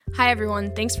Hi, everyone.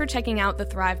 Thanks for checking out the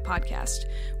Thrive podcast.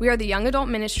 We are the young adult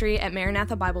ministry at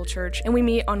Maranatha Bible Church, and we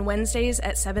meet on Wednesdays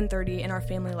at 7:30 in our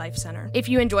Family Life Center. If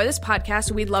you enjoy this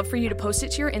podcast, we'd love for you to post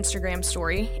it to your Instagram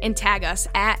story and tag us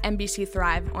at MBC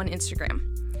Thrive on Instagram.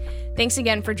 Thanks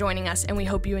again for joining us, and we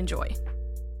hope you enjoy.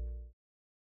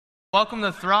 Welcome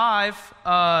to Thrive.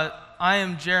 I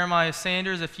am Jeremiah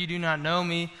Sanders, if you do not know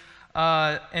me.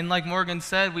 And like Morgan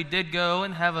said, we did go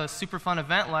and have a super fun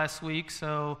event last week,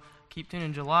 so keep tuned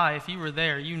in July. If you were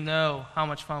there, you know how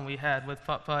much fun we had with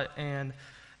putt-putt and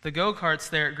the go-karts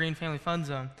there at Green Family Fun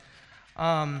Zone.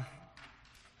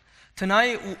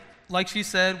 Tonight, like she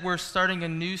said, we're starting a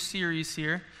new series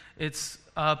here. It's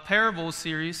a parable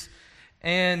series,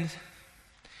 and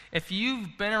if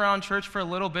you've been around church for a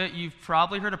little bit, you've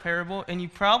probably heard a parable, and you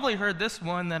probably heard this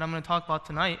one that I'm going to talk about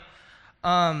tonight.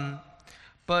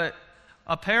 But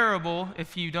a parable,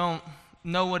 if you don't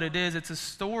know what it is, it's a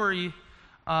story,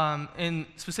 and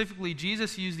specifically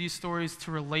Jesus used these stories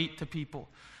to relate to people.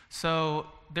 So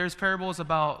there's parables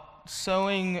about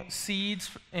sowing seeds,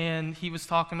 and he was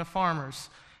talking to farmers,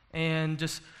 and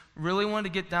just really wanted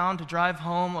to get down to drive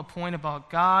home a point about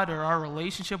God or our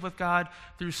relationship with God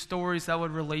through stories that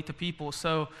would relate to people.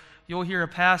 So you'll hear a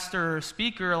pastor or a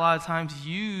speaker a lot of times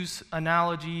use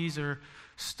analogies or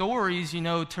stories,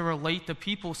 to relate to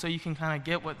people so you can kind of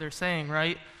get what they're saying,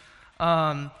 right?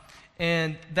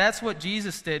 And that's what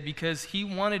Jesus did, because he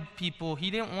wanted people, he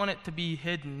didn't want it to be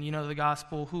hidden, the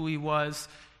gospel, who he was.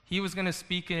 He was going to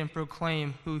speak it and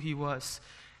proclaim who he was.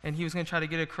 And he was going to try to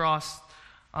get across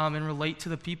and relate to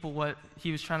the people what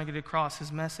he was trying to get across,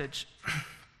 his message.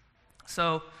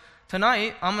 So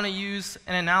tonight, I'm going to use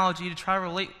an analogy to try to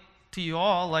relate to you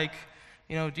all like,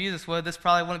 Jesus would. This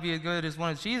probably wouldn't be as good as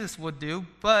one as Jesus would do.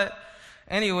 But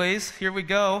anyways, here we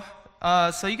go.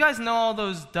 So you guys know all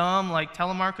those dumb,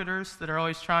 telemarketers that are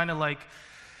always trying to,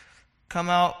 come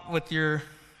out with your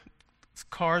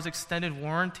car's extended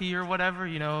warranty or whatever,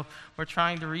 we're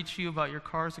trying to reach you about your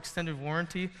car's extended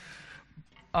warranty.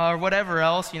 Or whatever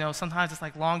else, sometimes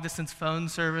it's long-distance phone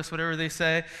service, whatever they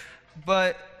say.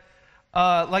 But,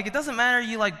 it doesn't matter,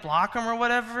 you, block them or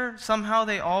whatever. Somehow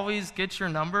they always get your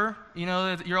number.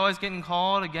 You're always getting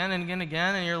called again and again and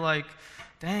again, and you're like,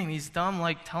 dang, these dumb,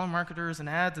 telemarketers and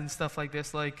ads and stuff like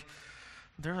this,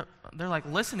 they're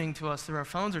listening to us through our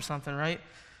phones or something, right?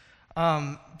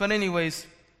 But anyways,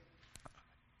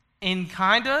 in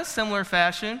kind of similar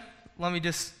fashion, let me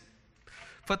just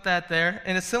put that there.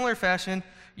 In a similar fashion,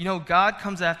 God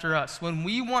comes after us. When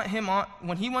we want him on,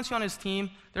 when he wants you on his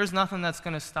team, there's nothing that's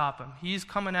going to stop him. He's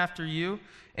coming after you,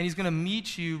 and he's going to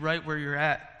meet you right where you're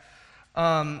at.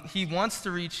 He wants to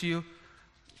reach you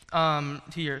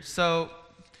here. So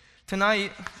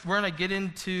tonight, we're going to get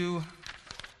into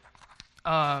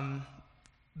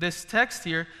this text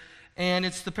here, and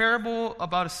it's the parable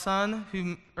about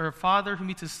a father who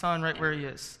meets his son right where he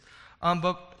is.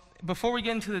 But before we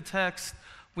get into the text,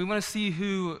 we want to see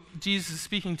who Jesus is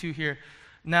speaking to here.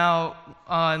 Now,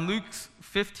 in Luke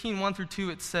 15, 1-2,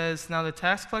 it says, "Now the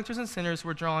tax collectors and sinners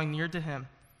were drawing near to him.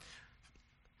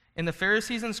 And the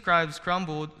Pharisees and scribes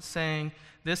grumbled, saying,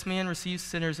 'This man receives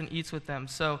sinners and eats with them.'"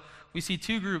 So we see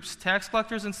two groups, tax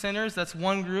collectors and sinners, that's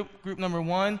one group number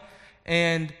one,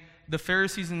 and the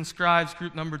Pharisees and scribes,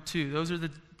 group number two. Those are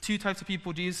the two types of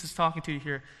people Jesus is talking to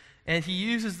here. And he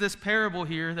uses this parable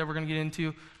here that we're going to get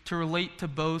into to relate to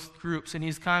both groups. And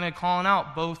he's kind of calling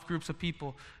out both groups of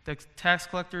people, the tax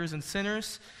collectors and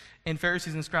sinners and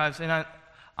Pharisees and scribes. And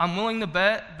I'm willing to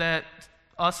bet that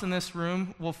us in this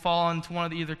room will fall into one of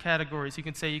the either categories. You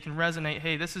can say, you can resonate,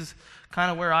 hey, this is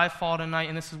kind of where I fall tonight,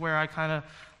 and this is where I kind of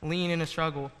lean in a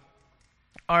struggle.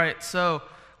 All right, so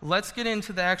let's get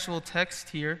into the actual text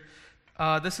here.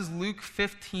 This is Luke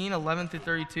 15,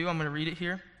 11-32. I'm going to read it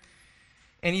here.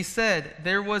 "And he said,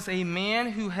 'There was a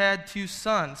man who had 2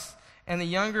 sons, and the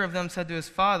younger of them said to his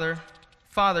father,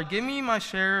 "Father, give me my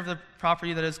share of the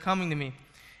property that is coming to me."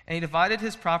 And he divided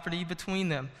his property between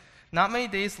them. Not many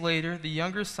days later, the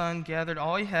younger son gathered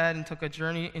all he had and took a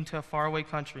journey into a faraway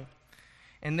country.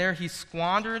 And there he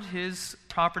squandered his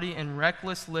property in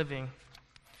reckless living.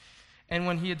 And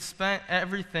when he had spent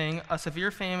everything, a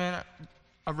severe famine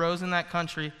arose in that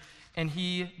country, and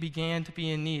he began to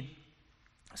be in need.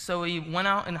 So he went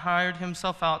out and hired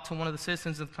himself out to one of the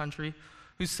citizens of the country,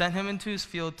 who sent him into his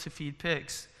field to feed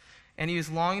pigs. And he was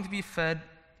longing to be fed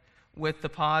with the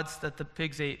pods that the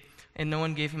pigs ate, and no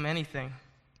one gave him anything.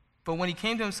 But when he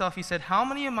came to himself, he said, 'How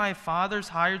many of my father's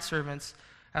hired servants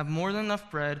have more than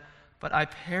enough bread, but I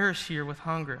perish here with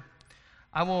hunger?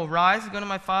 I will arise and go to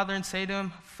my father and say to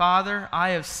him, Father, I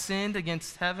have sinned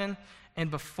against heaven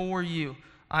and before you.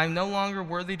 I am no longer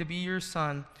worthy to be your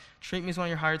son. Treat me as one of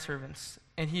your hired servants.'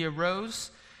 And he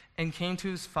arose and came to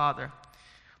his father.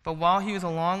 But while he was a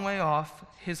long way off,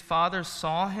 his father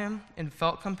saw him and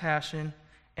felt compassion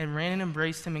and ran and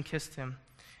embraced him and kissed him.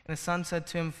 And the son said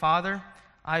to him, Father,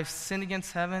 I have sinned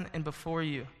against heaven and before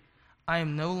you. I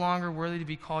am no longer worthy to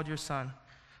be called your son.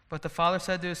 But the father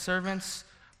said to his servants,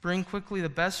 Bring quickly the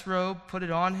best robe, put it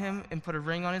on him, and put a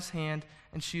ring on his hand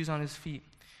and shoes on his feet.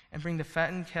 And bring the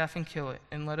fattened calf and kill it,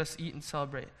 and let us eat and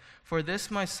celebrate. For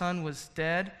this my son was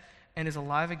dead and is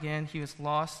alive again. He was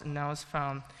lost and now is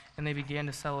found. And they began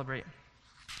to celebrate.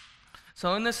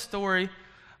 So in this story,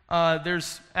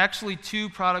 there's actually two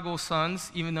prodigal sons,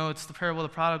 even though it's the parable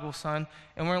of the prodigal son.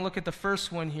 And we're going to look at the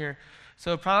first one here.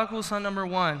 So prodigal son number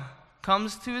one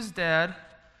comes to his dad,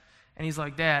 and he's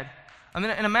like, Dad. And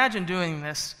imagine doing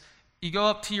this. You go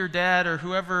up to your dad or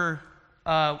whoever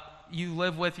you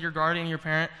live with, your guardian, your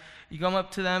parent. You go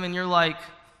up to them, and you're like,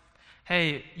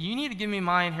 Hey, you need to give me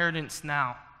my inheritance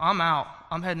now. I'm out.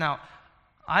 I'm heading out.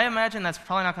 I imagine that's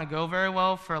probably not going to go very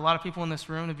well for a lot of people in this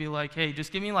room to be like, hey,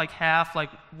 just give me like half, like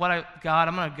what I got,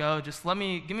 I'm going to go. Just give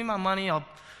me my money. I'll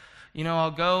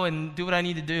go and do what I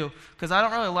need to do. Because I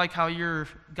don't really like how you're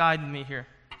guiding me here.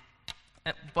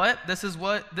 But this is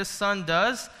what this son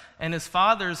does, and his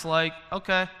father's like,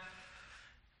 okay,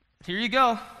 here you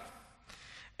go.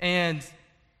 And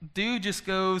dude just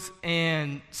goes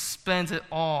and spends it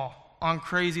all on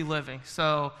crazy living.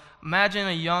 So imagine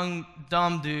a young,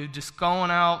 dumb dude just going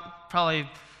out, probably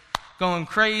going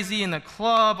crazy in the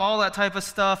club, all that type of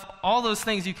stuff, all those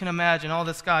things you can imagine, all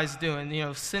this guy's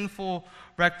doing, sinful,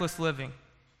 reckless living.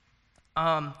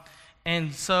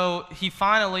 And so he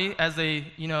finally, as a,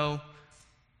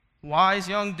 wise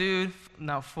young dude,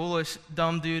 now foolish,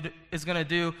 dumb dude is going to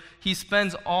do, he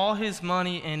spends all his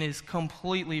money and is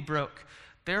completely broke.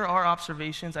 There are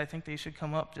observations. I think they should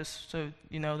come up just so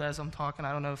you know that as I'm talking.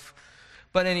 I don't know if,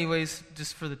 but anyways,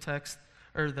 just for the text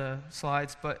or the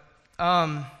slides. But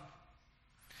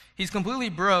he's completely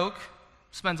broke,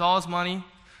 spends all his money,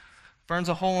 burns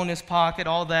a hole in his pocket,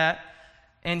 all that.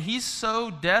 And he's so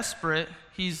desperate,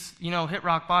 he's, hit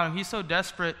rock bottom. He's so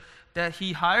desperate that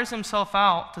he hires himself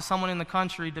out to someone in the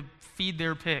country to feed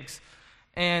their pigs.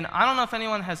 And I don't know if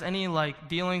anyone has any,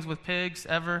 dealings with pigs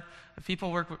ever. If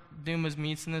people work with Dumas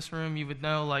Meats in this room, you would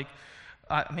know,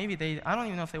 I don't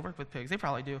even know if they work with pigs. They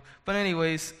probably do. But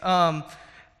anyways,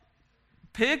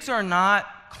 pigs are not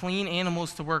clean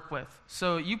animals to work with.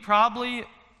 So you probably,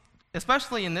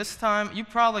 especially in this time, you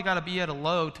probably got to be at a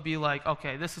low to be like,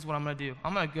 okay, this is what I'm going to do.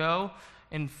 I'm going to go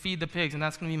and feed the pigs, and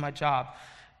that's going to be my job.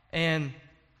 And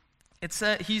it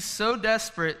said he's so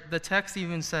desperate, the text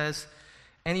even says,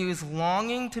 and he was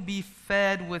longing to be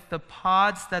fed with the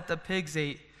pods that the pigs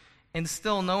ate, and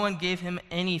still no one gave him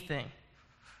anything.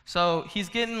 So he's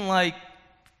getting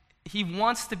he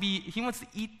wants to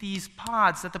eat these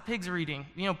pods that the pigs are eating.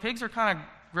 Pigs are kind of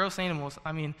gross animals.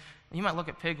 I mean, you might look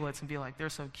at piglets and be like, they're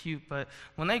so cute, but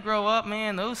when they grow up,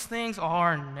 man, those things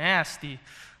are nasty.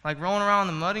 Rolling around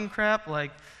in the mud and crap,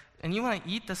 and you want to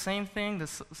eat the same thing, the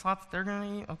slop that they're going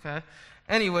to eat? Okay.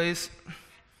 Anyways,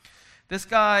 this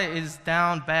guy is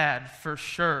down bad, for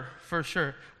sure,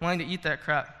 wanting to eat that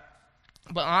crap.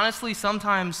 But honestly,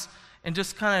 sometimes, and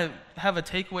just kind of have a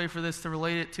takeaway for this to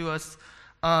relate it to us,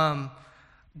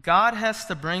 God has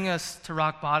to bring us to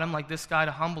rock bottom like this guy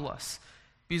to humble us.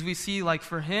 Because we see,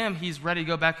 for him, he's ready to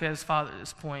go back to his father at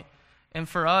this point. And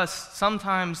for us,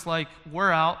 sometimes,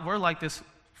 we're like this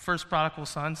first prodigal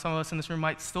son. Some of us in this room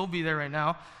might still be there right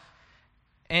now.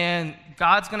 And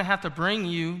God's going to have to bring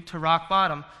you to rock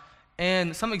bottom.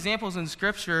 And some examples in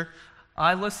Scripture,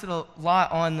 I listed a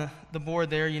lot on the board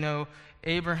there,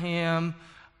 Abraham,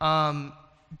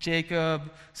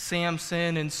 Jacob,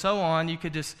 Samson, and so on. You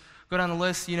could just go down the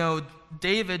list.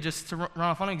 David, just to run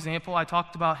off one example, I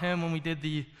talked about him when we did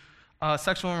the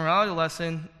sexual immorality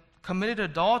lesson, committed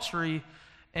adultery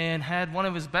and had one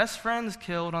of his best friends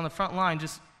killed on the front line,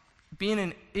 just being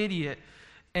an idiot.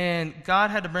 And God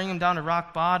had to bring him down to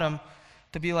rock bottom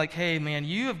to be like, hey, man,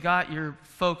 you have got your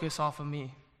focus off of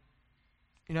me.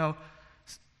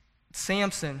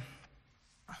 Samson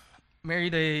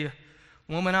married a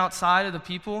woman outside of the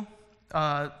people,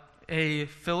 a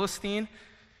Philistine,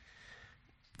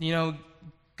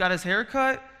 got his hair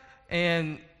cut,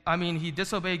 and, he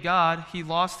disobeyed God. He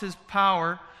lost his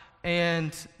power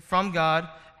from God,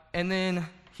 and then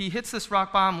he hits this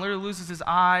rock bottom, literally loses his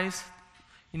eyes.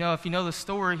 If you know the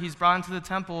story, he's brought into the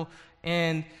temple,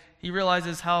 and he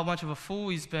realizes how much of a fool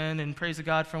he's been and prays to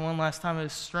God for one last time of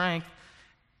his strength,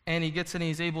 and he gets in and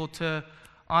he's able to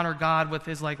honor God with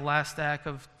his last act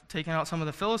of taking out some of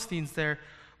the Philistines there.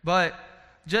 But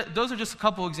those are just a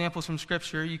couple examples from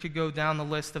Scripture. You could go down the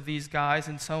list of these guys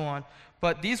and so on.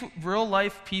 But these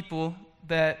real-life people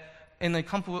that, in the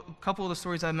couple of the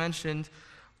stories I mentioned,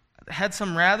 had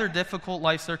some rather difficult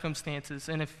life circumstances.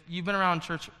 And if you've been around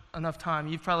church enough time,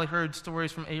 you've probably heard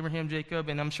stories from Abraham, Jacob,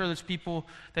 and I'm sure there's people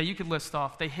that you could list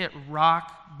off. They hit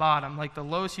rock bottom, like the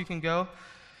lowest you can go.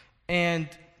 And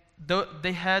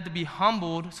they had to be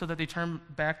humbled so that they turned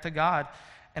back to God.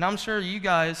 And I'm sure you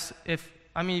guys, you've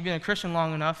been a Christian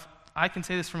long enough, I can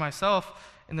say this for myself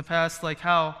in the past, like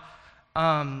how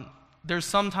there's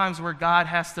some times where God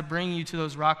has to bring you to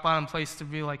those rock bottom places to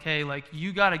be like, hey, like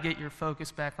you got to get your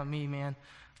focus back on me, man,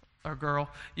 or girl.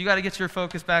 You got to get your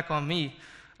focus back on me.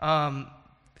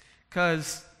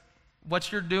 Because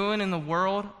what you're doing in the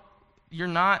world, you're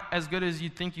not as good as you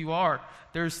think you are.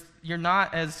 You're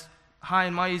not as high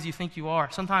and mighty as you think you are.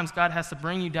 Sometimes God has to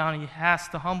bring you down and he has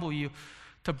to humble you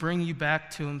to bring you back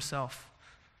to himself.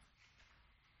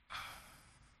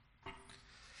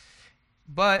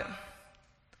 But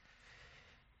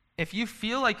if you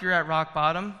feel like you're at rock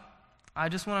bottom, I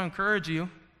just want to encourage you,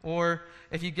 or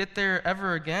if you get there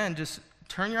ever again, just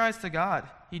turn your eyes to God.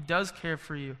 He does care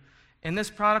for you. And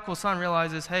this prodigal son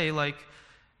realizes, hey,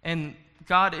 and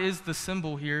God is the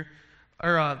symbol here,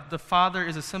 or the Father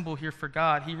is a symbol here for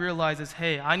God. He realizes,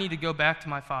 hey, I need to go back to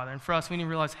my Father. And for us, we need to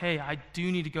realize, hey, I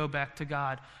do need to go back to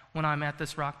God when I'm at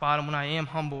this rock bottom, when I am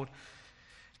humbled.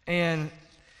 And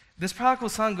this prodigal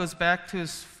son goes back to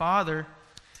his father,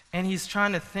 and he's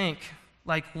trying to think,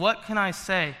 like, what can I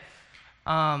say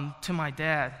to my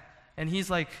dad? And he's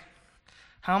like,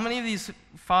 how many of these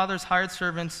father's hired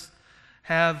servants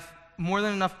have more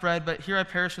than enough bread, but here I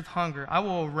perish with hunger? I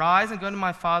will arise and go to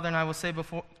my father, and I will say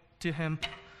to him,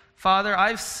 Father,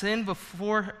 I've sinned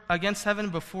against heaven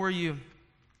and before you.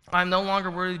 I am no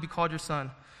longer worthy to be called your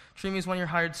son. Treat me as one of your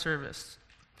hired servants.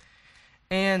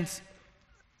 And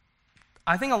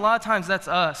I think a lot of times that's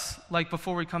us, like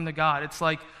before we come to God. It's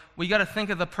like we got to think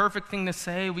of the perfect thing to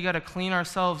say. We got to clean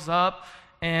ourselves up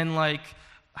and like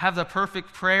have the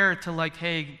perfect prayer to like,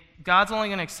 hey, God's only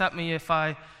going to accept me if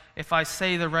I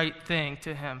say the right thing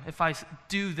to him. If I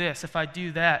do this, if I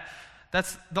do that,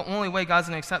 that's the only way God's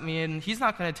going to accept me. And he's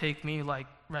not going to take me like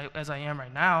right as I am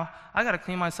right now. I got to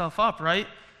clean myself up, right?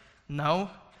 No.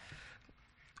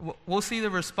 We'll see the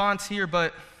response here,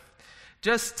 but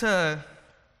just to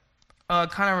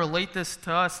kind of relate this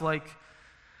to us, like,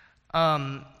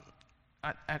 I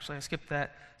skipped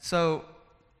that. So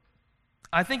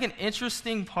I think an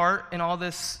interesting part in all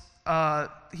this,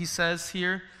 he says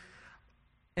here,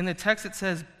 in the text it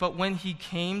says, but when he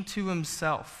came to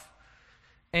himself.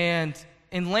 And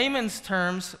in layman's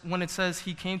terms, when it says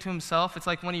he came to himself, it's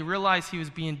like when he realized he was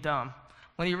being dumb.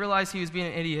 When he realized he was being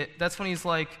an idiot, that's when he's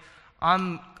like, I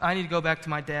need to go back to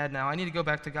my dad now. I need to go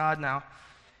back to God now.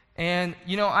 And,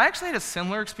 I actually had a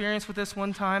similar experience with this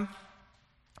one time,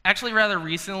 actually rather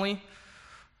recently.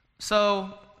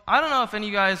 So I don't know if any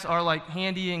of you guys are like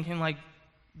handy and can like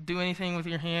do anything with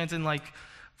your hands and like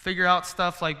figure out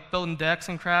stuff like building decks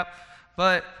and crap,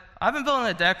 but I've been building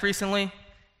a deck recently,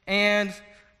 and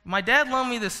my dad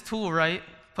loaned me this tool, right?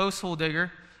 Post hole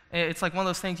digger. It's like one of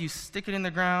those things you stick it in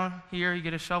the ground here, you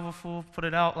get a shovelful, put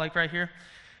it out like right here.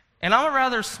 And I'm a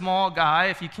rather small guy,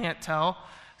 if you can't tell.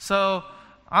 So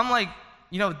I'm like,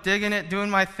 digging it, doing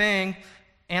my thing,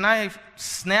 and I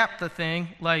snapped the thing,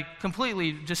 like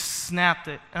completely just snapped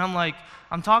it. And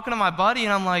I'm talking to my buddy,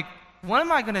 and I'm like, what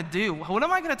am I going to do? What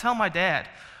am I going to tell my dad?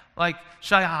 Like,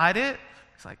 should I hide it?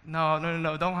 He's like, no,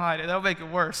 don't hide it. That'll make it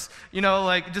worse.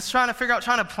 Just trying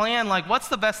to plan, like, what's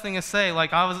the best thing to say?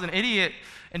 Like, I was an idiot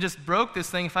and just broke this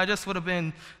thing. If I just would have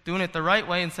been doing it the right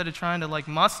way instead of trying to, like,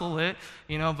 muscle it,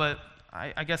 but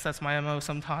I guess that's my MO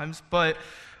sometimes. But,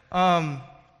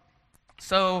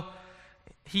 so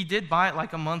he did buy it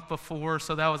like a month before,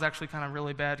 so that was actually kind of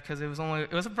really bad because it was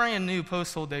a brand new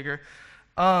post hole digger.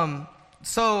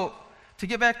 So to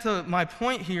get back to my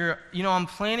point here, I'm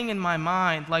planning in my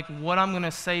mind like what I'm going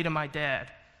to say to my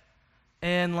dad.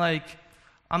 And like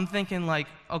I'm thinking like,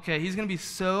 okay, he's going to be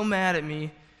so mad at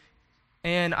me,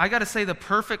 and I got to say the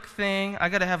perfect thing. I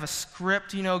got to have a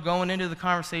script, going into the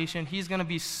conversation. He's going to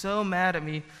be so mad at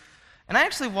me. And I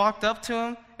actually walked up to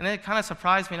him, and it kind of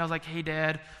surprised me. And I was like, hey,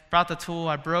 Dad, brought the tool.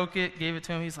 I broke it, gave it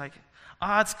to him. He's like,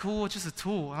 it's cool. It's just a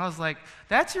tool. And I was like,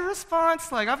 that's your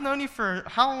response? Like, I've known you for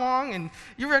how long? And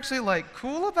you were actually, like,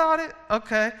 cool about it?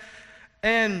 Okay.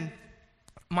 And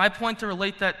my point to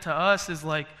relate that to us is,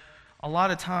 like, a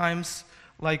lot of times,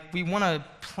 like, we want to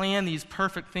plan these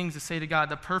perfect things to say to God,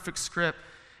 the perfect script.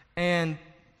 And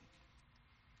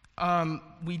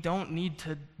we don't need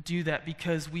to do that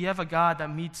because we have a God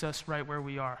that meets us right where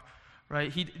we are,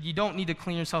 right? You don't need to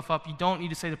clean yourself up. You don't need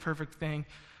to say the perfect thing.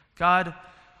 God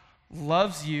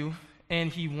loves you, and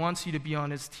he wants you to be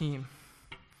on his team.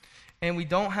 And we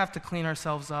don't have to clean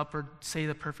ourselves up or say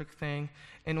the perfect thing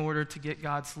in order to get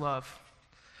God's love.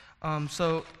 And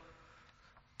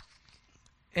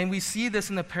we see this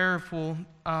in the parable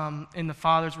in the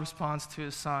father's response to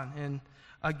his son. And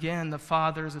again, the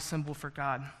father is a symbol for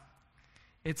God.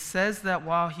 It says that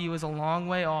while he was a long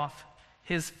way off,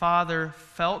 his father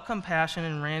felt compassion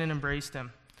and ran and embraced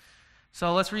him.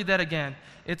 So let's read that again.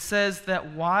 It says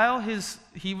that while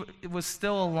he was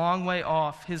still a long way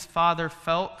off, his father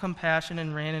felt compassion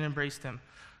and ran and embraced him.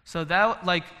 So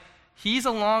that, he's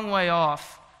a long way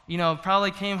off.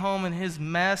 Probably came home in his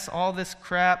mess, all this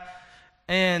crap,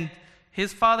 and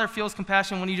his father feels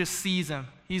compassion when he just sees him.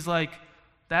 He's like,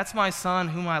 that's my son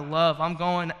whom I love. I'm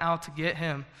going out to get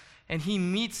him. And he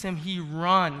meets him. He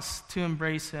runs to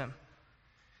embrace him.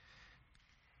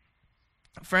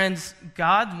 Friends,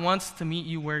 God wants to meet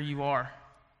you where you are.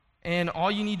 And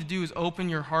all you need to do is open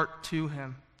your heart to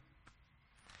him.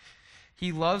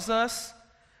 He loves us,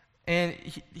 and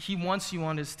he wants you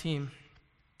on his team.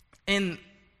 And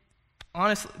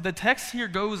honestly, the text here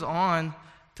goes on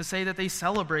to say that they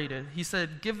celebrated. He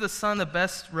said, give the son the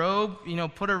best robe,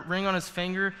 put a ring on his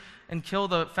finger, and kill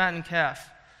the fattened calf.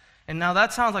 And now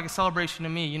that sounds like a celebration to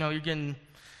me. You're getting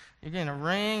a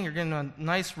ring, you're getting a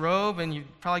nice robe, and you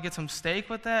probably get some steak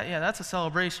with that. Yeah, that's a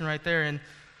celebration right there. And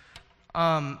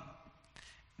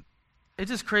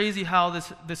it's just crazy how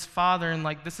this father, and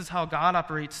this is how God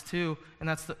operates too. And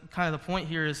that's kind of the point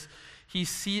here is he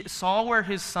saw where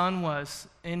his son was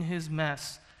in his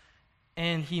mess,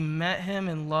 and he met him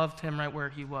and loved him right where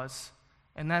he was.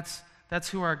 And that's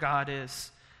who our God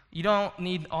is. You don't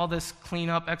need all this clean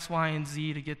up X, Y, and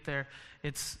Z to get there.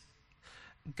 It's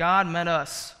God met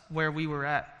us where we were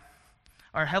at.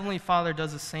 Our Heavenly Father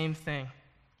does the same thing.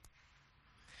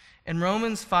 In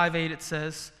Romans 5:8 it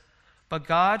says, but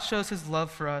God shows his love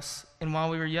for us, and while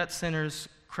we were yet sinners,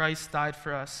 Christ died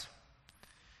for us.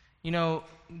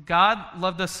 God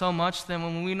loved us so much that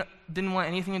when we didn't want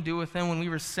anything to do with him, when we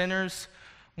were sinners,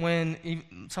 when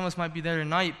some of us might be there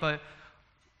tonight, but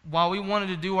while we wanted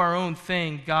to do our own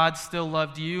thing, God still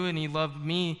loved you, and he loved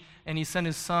me, and he sent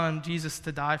his son, Jesus,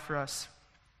 to die for us.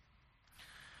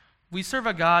 We serve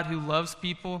a God who loves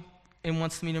people and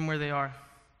wants to meet them where they are.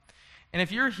 And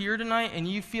if you're here tonight and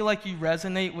you feel like you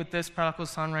resonate with this prodigal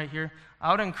son right here,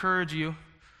 I would encourage you,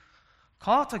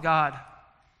 call out to God.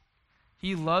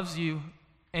 He loves you,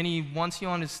 and he wants you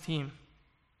on his team.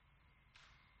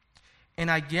 And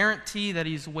I guarantee that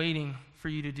he's waiting for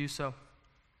you to do so.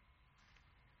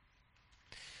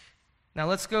 Now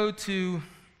let's go to,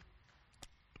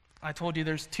 I told you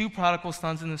there's two prodigal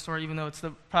sons in the story, even though it's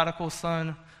the prodigal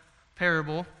son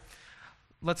parable.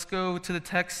 Let's go to the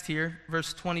text here,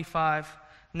 verse 25.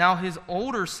 Now his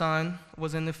older son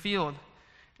was in the field,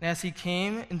 and as he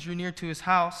came and drew near to his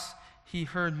house, he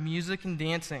heard music and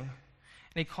dancing. And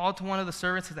he called to one of the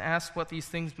servants and asked what these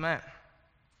things meant.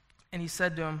 And he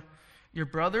said to him, your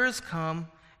brother has come,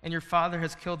 and your father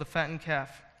has killed the fattened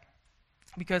calf,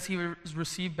 because he was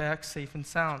received back safe and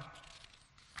sound.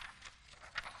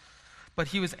 But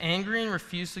he was angry and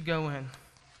refused to go in.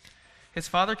 His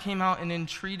father came out and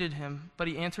entreated him, but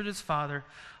he answered his father,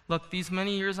 look, these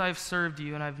many years I have served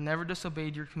you, and I have never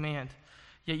disobeyed your command.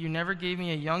 Yet you never gave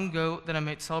me a young goat that I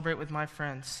might celebrate with my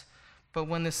friends. But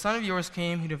when this son of yours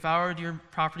came, who devoured your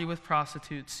property with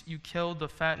prostitutes, you killed the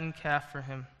fattened calf for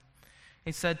him.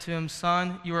 He said to him,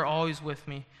 son, you are always with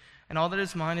me, and all that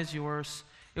is mine is yours.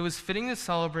 It was fitting to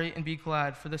celebrate and be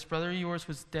glad, for this brother of yours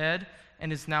was dead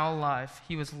and is now alive.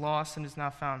 He was lost and is now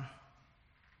found.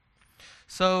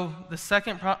 So the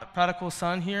second prodigal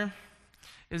son here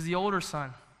is the older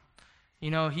son.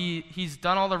 He's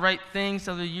done all the right things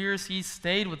over the years. He's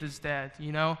stayed with his dad.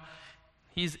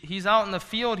 He's out in the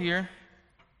field here,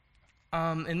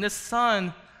 and this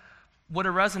son would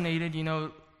have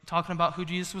resonated. Talking about who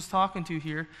Jesus was talking to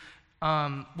here,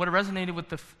 would have resonated with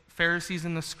the Pharisees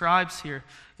and the scribes here.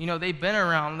 They've been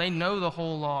around. They know the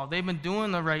whole law. They've been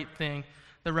doing the right thing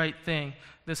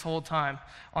this whole time,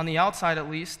 on the outside at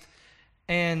least.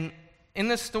 And in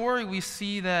this story, we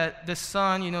see that this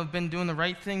son, been doing the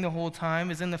right thing the whole time,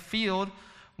 is in the field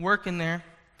working there,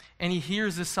 and he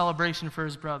hears this celebration for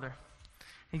his brother.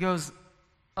 He goes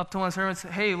up to one of the servants,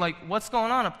 hey, what's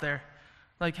going on up there?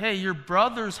 Hey, your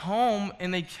brother's home,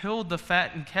 and they killed the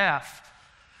fattened calf.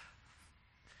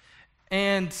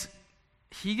 And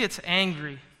he gets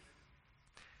angry.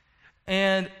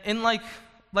 And in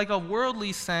a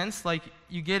worldly sense,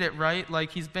 you get it, right?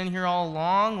 He's been here all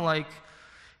along,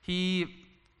 he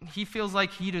feels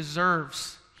like he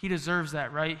deserves he deserves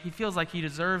that, right? He feels like he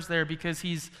deserves there because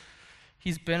he's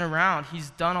been around.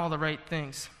 He's done all the right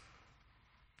things.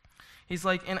 He's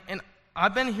like, and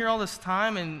I've been here all this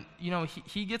time, and,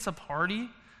 he gets a party.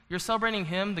 You're celebrating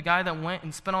him, the guy that went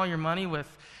and spent all your money with,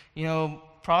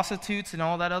 prostitutes and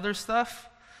all that other stuff.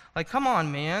 Like, come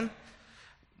on, man.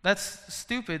 That's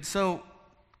stupid. So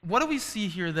what do we see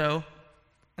here, though,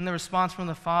 in the response from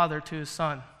the Father to his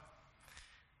Son?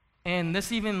 And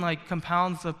this even,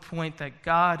 compounds the point that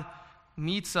God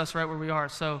meets us right where we are.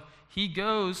 So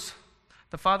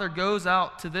the Father goes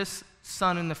out to this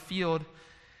son in the field,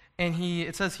 and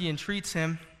it says he entreats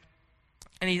him.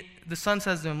 And the son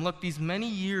says to him, "Look, these many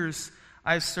years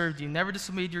I have served you, never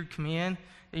disobeyed your command,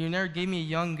 and you never gave me a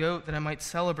young goat that I might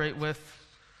celebrate with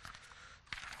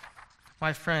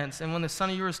my friends. And when the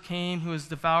son of yours came, who has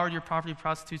devoured your property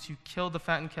prostitutes, you killed the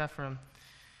fattened calf for him."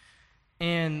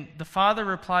 And the father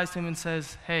replies to him and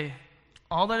says, "Hey,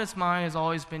 all that is mine has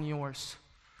always been yours."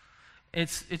 It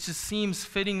just seems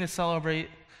fitting to celebrate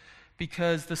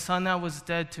because the son that was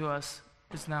dead to us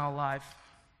is now alive.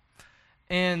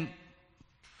 And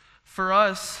for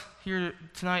us here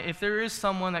tonight, if there is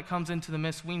someone that comes into the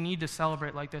midst, we need to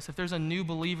celebrate like this. If there's a new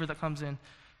believer that comes in,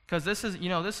 because this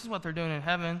is what they're doing in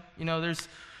heaven.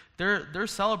 They're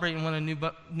celebrating when a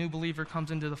new believer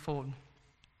comes into the fold.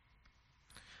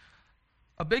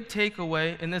 A big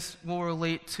takeaway, and this will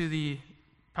relate to the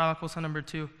prodigal son number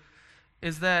 2,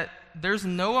 is that there's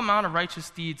no amount of righteous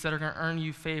deeds that are going to earn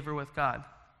you favor with God.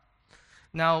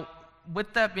 Now,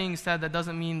 with that being said, that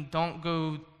doesn't mean don't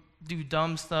go do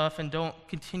dumb stuff and don't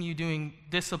continue doing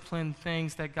disciplined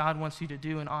things that God wants you to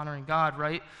do in honoring God,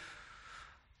 right?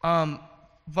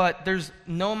 But there's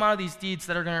no amount of these deeds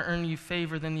that are going to earn you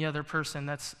favor than the other person.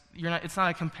 It's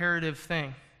not a comparative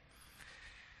thing.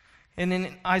 And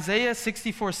in Isaiah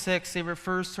 64:6, it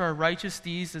refers to our righteous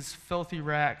deeds as filthy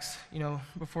rags,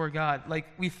 before God. Like,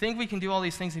 we think we can do all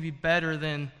these things and be better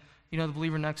than, the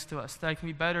believer next to us. That I can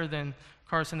be better than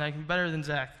Carson, that I can be better than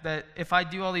Zach. That if I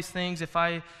do all these things, if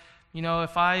I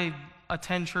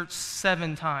attend church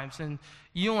 7 times and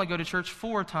you only go to church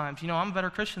 4 times, I'm a better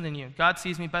Christian than you. God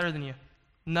sees me better than you.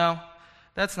 No,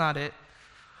 that's not it.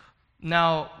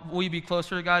 Now, will you be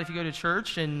closer to God if you go to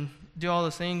church and do all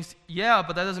those things? Yeah,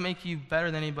 but that doesn't make you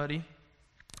better than anybody.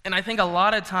 And I think a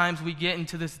lot of times we get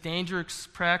into this dangerous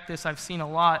practice, I've seen a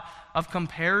lot, of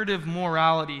comparative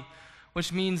morality,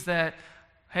 which means that,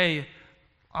 hey,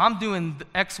 I'm doing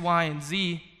X, Y, and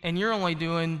Z, and you're only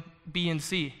doing B and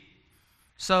C.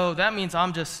 So that means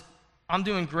I'm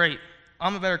doing great.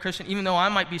 I'm a better Christian, even though I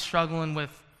might be struggling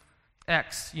with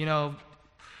X,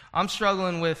 I'm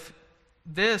struggling with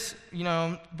this,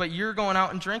 but you're going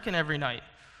out and drinking every night.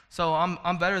 So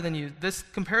I'm better than you. This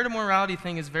comparative morality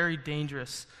thing is very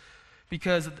dangerous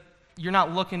because you're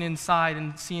not looking inside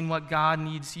and seeing what God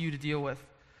needs you to deal with.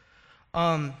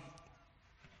 And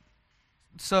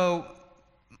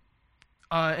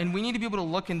we need to be able to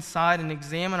look inside and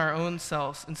examine our own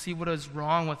selves and see what is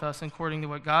wrong with us according to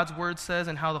what God's word says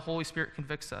and how the Holy Spirit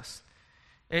convicts us.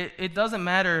 It doesn't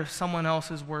matter if someone else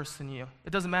is worse than you. It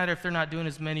doesn't matter if they're not doing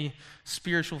as many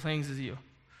spiritual things as you.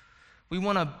 We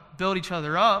want to build each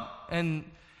other up, and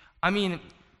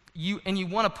you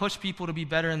want to push people to be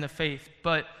better in the faith,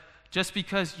 but just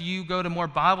because you go to more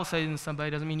Bible studies than somebody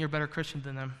doesn't mean you're a better Christian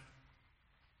than them.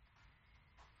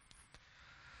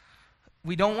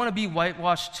 We don't want to be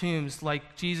whitewashed tombs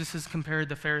like Jesus has compared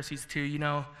the Pharisees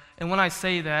to, And when I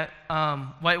say that,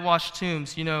 whitewashed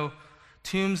tombs,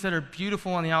 tombs that are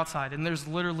beautiful on the outside, and there's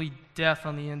literally death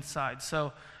on the inside.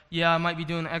 So, yeah, I might be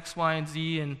doing X, Y, and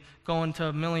Z and going to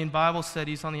a million Bible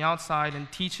studies on the outside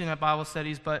and teaching at Bible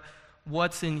studies, but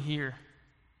what's in here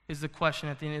is the question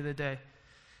at the end of the day.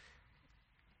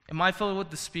 Am I filled with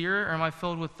the Spirit, or am I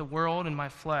filled with the world and my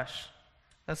flesh?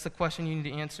 That's the question you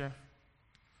need to answer.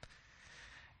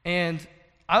 And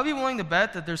I'll be willing to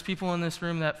bet that there's people in this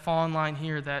room that fall in line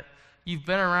here that you've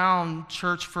been around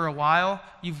church for a while.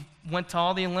 You've went to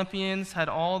all the Olympians, had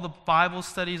all the Bible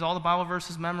studies, all the Bible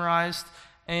verses memorized,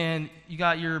 and you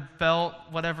got your belt,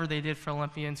 whatever they did for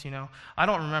Olympians, I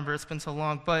don't remember. It's been so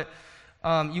long. But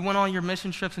you went on your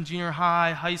mission trips in junior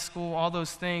high, high school, all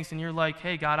those things, and you're like,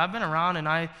 hey, God, I've been around, and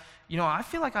I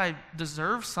feel like I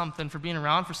deserve something for being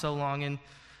around for so long. And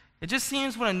it just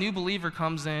seems when a new believer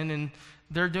comes in and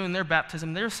they're doing their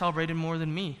baptism, they're celebrating more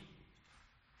than me.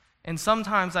 And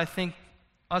sometimes I think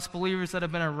us believers that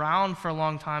have been around for a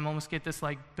long time almost get this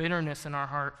bitterness in our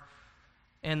heart.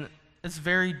 And it's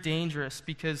very dangerous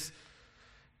because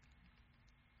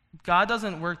God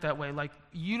doesn't work that way.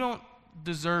 You don't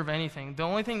deserve anything. The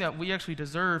only thing that we actually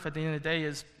deserve at the end of the day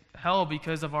is hell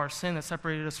because of our sin that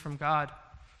separated us from God.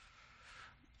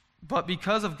 But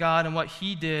because of God and what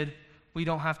he did, we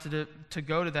don't have to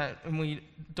go to that, and we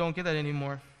don't get that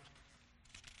anymore.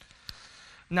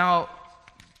 Now,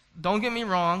 don't get me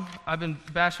wrong, I've been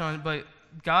bashing on it, but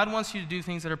God wants you to do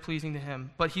things that are pleasing to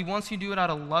him. But he wants you to do it out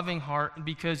of a loving heart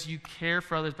because you care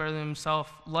for others better than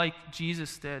himself, like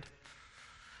Jesus did.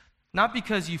 Not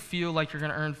because you feel like you're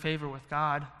going to earn favor with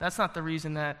God. That's not the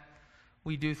reason that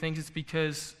we do things. It's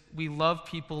because we love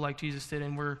people like Jesus did,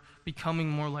 and we're becoming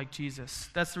more like Jesus.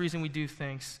 That's the reason we do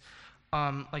things,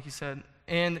 like you said.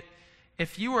 And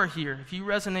if you are here, if you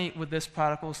resonate with this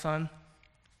prodigal son,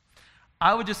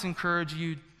 I would just encourage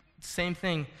you, same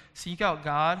thing, seek out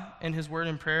God and his word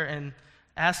in prayer and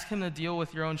ask him to deal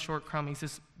with your own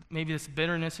shortcomings, maybe this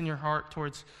bitterness in your heart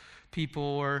towards people,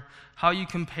 or how you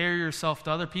compare yourself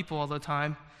to other people all the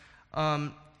time.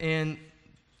 And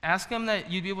ask him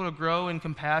that you'd be able to grow in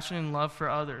compassion and love for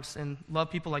others and love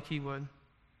people like he would.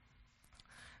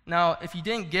 Now, if you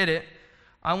didn't get it,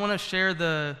 I want to share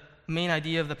the main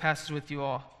idea of the passage with you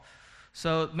all.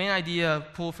 So the main idea,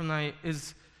 pulled from the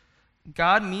is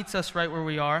God meets us right where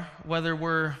we are, whether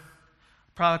we're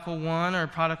prodigal 1 or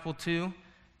prodigal 2,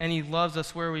 and he loves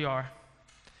us where we are.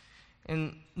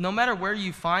 And no matter where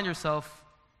you find yourself,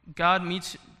 God going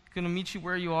to meet you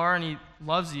where you are, and he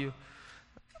loves you.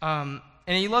 And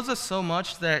he loves us so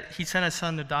much that he sent his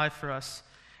son to die for us.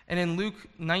 And in Luke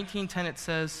 19:10 it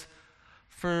says,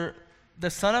 "For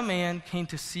the Son of Man came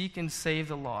to seek and save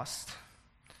the lost."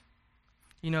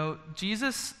 You know,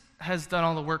 Jesus has done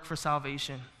all the work for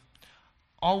salvation.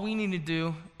 All we need to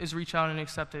do is reach out and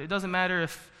accept it. It doesn't matter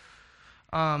if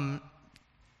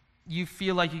you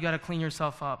feel like you got to clean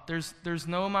yourself up. There's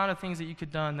no amount of things that you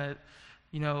could done that,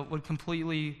 would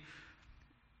completely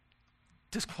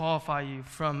disqualify you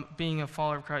from being a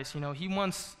follower of Christ. He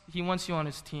wants you on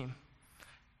his team.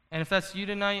 And if that's you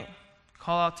tonight,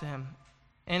 call out to him.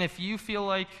 And if you feel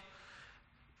like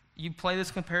you play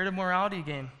this comparative morality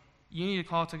game, you need to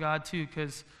call to God too,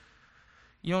 because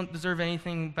you don't deserve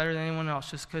anything better than anyone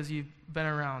else just because you've been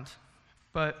around.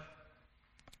 But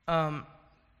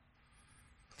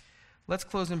let's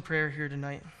close in prayer here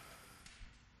tonight.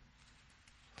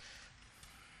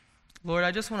 Lord,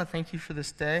 I just want to thank you for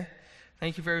this day.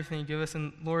 Thank you for everything you give us.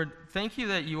 And Lord, thank you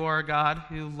that you are a God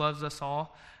who loves us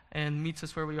all and meets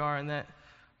us where we are, and that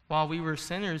while we were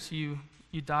sinners, you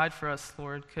died for us,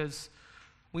 Lord, because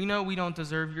we know we don't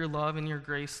deserve your love and your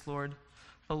grace, Lord.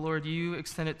 But Lord, you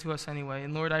extend it to us anyway.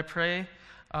 And Lord, I pray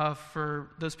for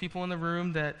those people in the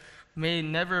room that may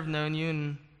never have known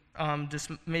you and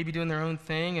just maybe doing their own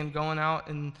thing and going out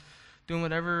and doing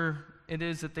whatever it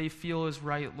is that they feel is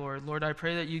right, Lord. Lord, I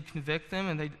pray that you convict them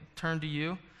and they turn to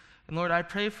you. And Lord, I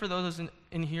pray for those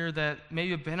in here that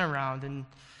maybe have been around and,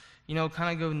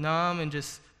 kind of go numb and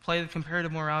just play the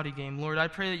comparative morality game. Lord, I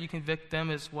pray that you convict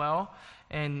them as well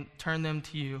and turn them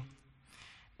to you.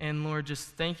 And Lord, just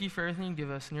thank you for everything you give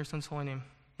us in your son's holy name.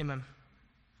 Amen.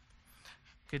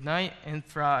 Good night and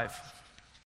thrive.